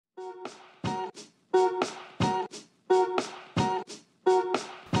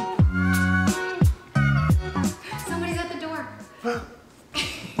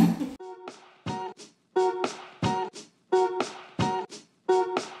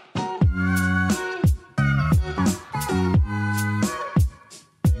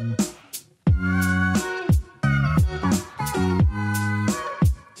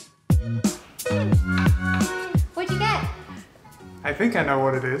think I know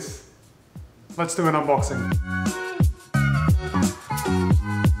what it is. Let's do an unboxing.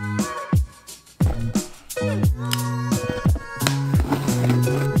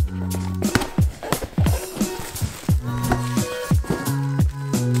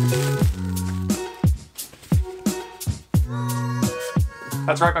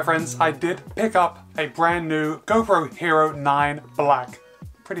 That's right, my friends, I did pick up a brand new GoPro Hero 9 Black.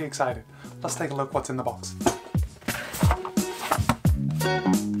 Pretty excited. Let's take a look what's in the box.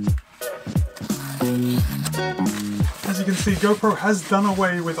 As you can see, GoPro has done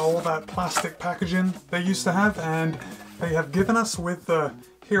away with all that plastic packaging they used to have, and they have given us with the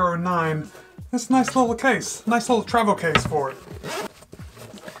Hero 9 this nice little case, nice little travel case for it.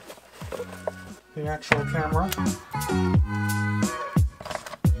 The actual camera.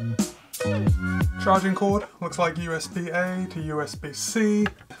 Charging cord, looks like USB-A to USB-C.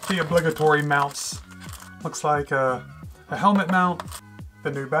 The obligatory mounts, looks like a helmet mount,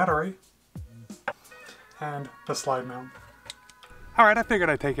 the new battery, and the slide mount. Alright, I figured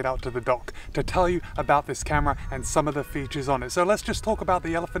I'd take it out to the dock to tell you about this camera and some of the features on it. So let's just talk about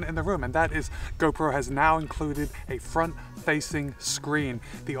the elephant in the room, and that is GoPro has now included a front-facing screen.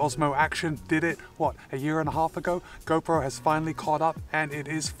 The Osmo Action did it, what, a year and a half ago? GoPro has finally caught up, and it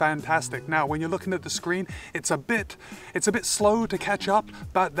is fantastic. Now, when you're looking at the screen, it's a bit slow to catch up,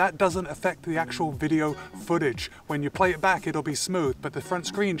 but that doesn't affect the actual video footage. When you play it back, it'll be smooth, but the front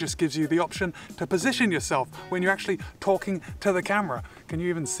screen just gives you the option to position yourself when you're actually talking to the camera. Can you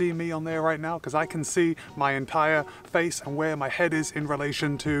even see me on there right now? Because I can see my entire face and where my head is in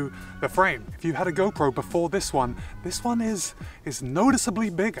relation to the frame. If you had a GoPro before this one is noticeably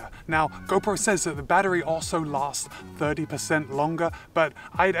bigger. Now, GoPro says that the battery also lasts 30% longer, but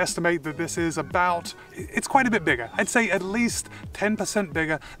I'd estimate that this is it's quite a bit bigger. I'd say at least 10%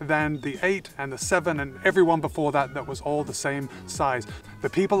 bigger than the 8 and the 7 and everyone before that was all the same size. The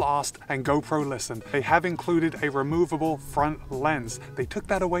people asked and GoPro listened. They have included a removable front lens. They took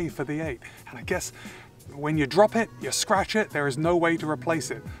that away for the 8, and I guess when you drop it, you scratch it, there is no way to replace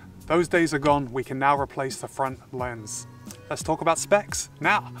it. Those days are gone. We can now replace the front lens. Let's talk about specs.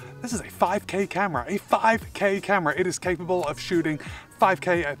 Now, this is a 5K camera, a 5K camera. It is capable of shooting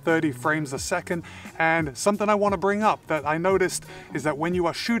 5K at 30 frames a second, and something I want to bring up that I noticed is that when you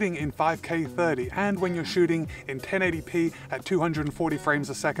are shooting in 5K 30 and when you're shooting in 1080p at 240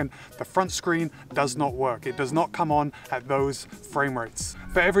 frames a second, the front screen does not work. It does not come on at those frame rates.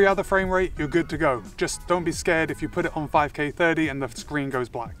 For every other frame rate, you're good to go. Just don't be scared if you put it on 5K 30 and the screen goes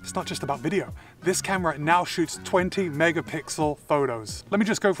black. It's not just about video. This camera now shoots 20 megapixel photos. Let me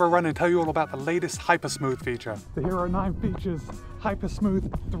just go for a run and tell you all about the latest Hypersmooth feature. The Hero 9 features Hypersmooth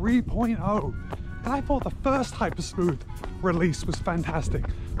 3.0. And I thought the first Hypersmooth release was fantastic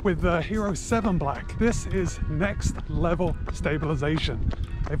with the Hero 7 Black. This is next level stabilization.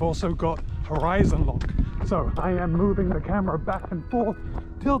 They've also got horizon lock. So I am moving the camera back and forth,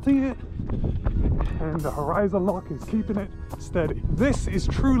 tilting it, and the horizon lock is keeping it steady. This is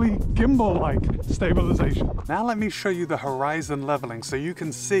truly gimbal-like stabilization. Now let me show you the horizon leveling so you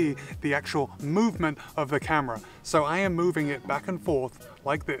can see the actual movement of the camera. So I am moving it back and forth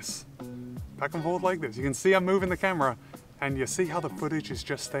like this. Back and forth like this. You can see I'm moving the camera, and you see how the footage is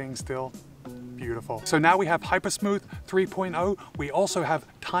just staying still? Beautiful. So now we have Hypersmooth 3.0. We also have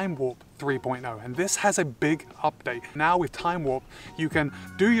Timewarp 3.0, and this has a big update. Now with Timewarp, you can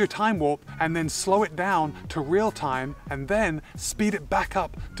do your Timewarp and then slow it down to real time and then speed it back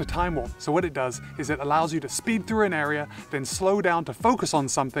up to Timewarp. So what it does is it allows you to speed through an area, then slow down to focus on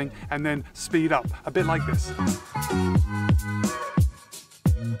something, and then speed up, a bit like this.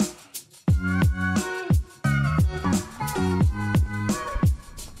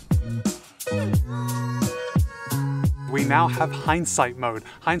 We now have hindsight mode.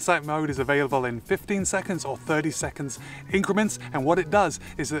 Hindsight mode is available in 15 seconds or 30 seconds increments, and what it does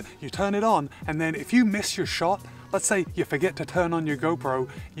is that you turn it on, and then if you miss your shot, let's say you forget to turn on your GoPro,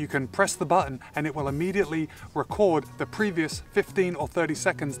 you can press the button and it will immediately record the previous 15 or 30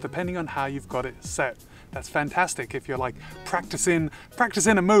 seconds depending on how you've got it set. That's fantastic if you're like practicing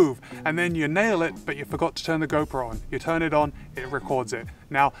a move and then you nail it but you forgot to turn the GoPro on. You turn it on, it records it.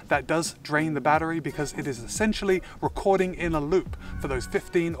 Now that does drain the battery because it is essentially recording in a loop for those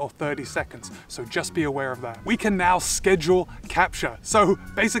 15 or 30 seconds, so just be aware of that. We can now schedule capture. So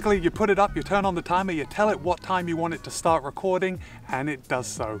basically you put it up, you turn on the timer, you tell it what time you want it to start recording, and it does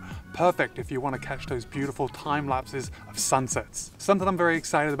so. Perfect if you want to catch those beautiful time lapses of sunsets. Something I'm very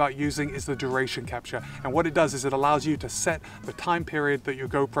excited about using is the duration capture, and what it does is it allows you to set the time period that your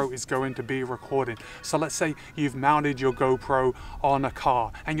GoPro is going to be recording. So let's say you've mounted your GoPro on a car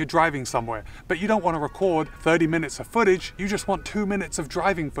car and you're driving somewhere, but you don't want to record 30 minutes of footage, you just want 2 minutes of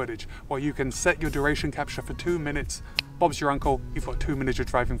driving footage. Well, you can set your duration capture for 2 minutes. Bob's your uncle, you've got 2 minutes of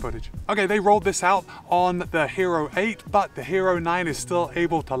driving footage. Okay, they rolled this out on the Hero 8, but the Hero 9 is still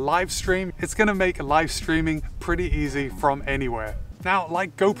able to live stream. It's gonna make live streaming pretty easy from anywhere. Now,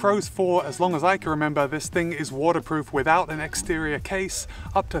 like GoPro's, for as long as I can remember, this thing is waterproof without an exterior case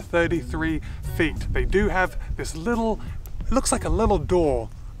up to 33 feet. They do have this little, it looks like a little door,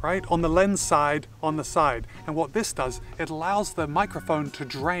 right, on the lens side, on the side. And what this does, it allows the microphone to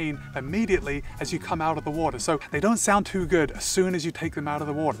drain immediately as you come out of the water. So they don't sound too good as soon as you take them out of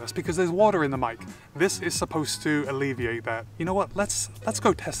the water. That's because there's water in the mic. This is supposed to alleviate that. You know what, let's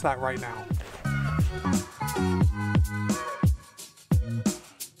go test that right now.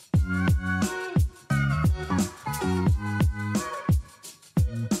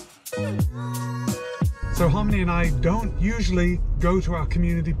 So Harmony and I don't usually go to our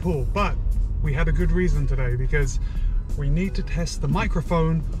community pool, but we had a good reason today because we need to test the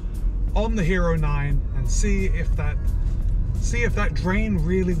microphone on the Hero 9 and see if that drain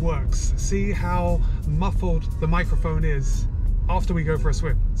really works. See how muffled the microphone is after we go for a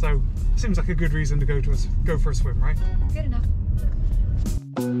swim. So seems like a good reason to go for a swim, right? Good enough.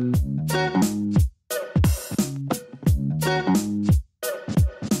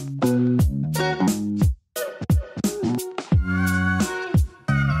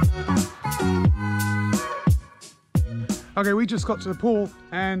 Okay, we just got to the pool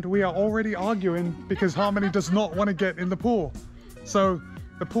and we are already arguing because Harmony does not want to get in the pool. So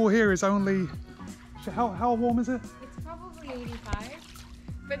the pool here is only, how warm is it? It's probably 85,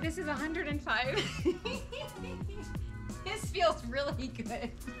 but this is 105. This feels really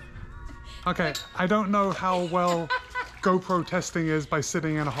good. Okay, I don't know how well GoPro testing is by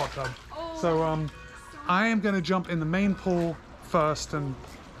sitting in a hot tub. So I am going to jump in the main pool first and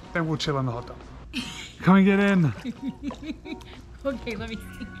then we'll chill in the hot tub. Come and get in. Okay, let me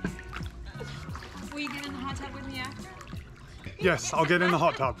see. Will you get in the hot tub with me after? Yes, I'll get in the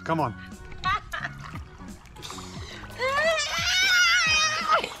hot tub. Come on.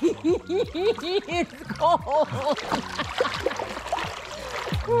 It's cold.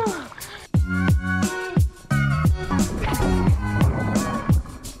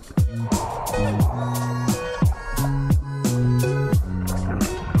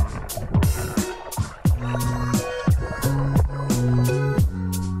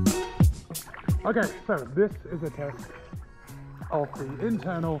 Okay, so this is a test of the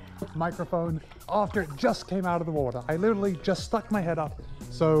internal microphone after it just came out of the water. I literally just stuck my head up,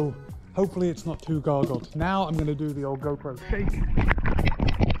 so hopefully it's not too gargled. Now I'm going to do the old GoPro shake.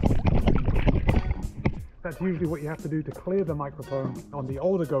 That's usually what you have to do to clear the microphone on the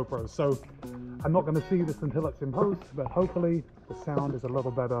older GoPros. So I'm not going to see this until it's in post, but hopefully the sound is a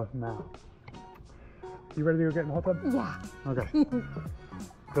little better now. You ready to go get in the hot tub? Yeah. Okay.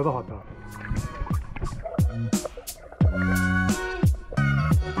 To the hot tub.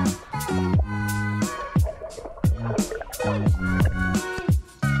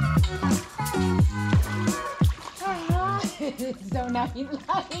 So now you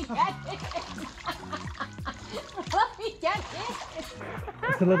let me get in. Let me get in.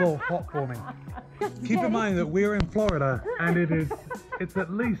 It's a little hot for me. Keep in mind that we're in Florida and it's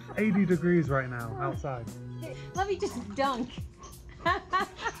at least 80 degrees right now outside. Let me just dunk.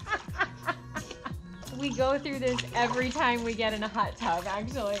 We go through this every time we get in a hot tub,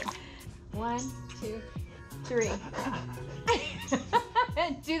 actually. 1, 2, 3.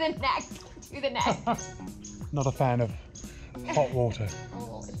 Do the neck. Do the neck. Not a fan of hot water.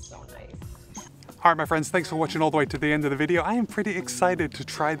 Oh, it's so nice. All right, my friends, thanks for watching all the way to the end of the video. I am pretty excited to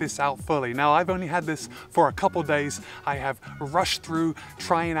try this out fully. Now, I've only had this for a couple days. I have rushed through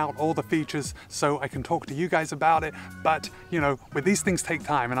trying out all the features so I can talk to you guys about it. But, you know, with these things take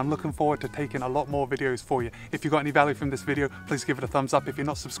time and I'm looking forward to taking a lot more videos for you. If you got any value from this video, please give it a thumbs up. If you're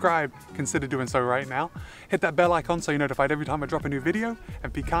not subscribed, consider doing so right now. Hit that bell icon so you're notified every time I drop a new video.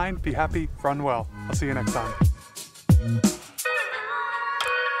 And be kind, be happy, run well. I'll see you next time.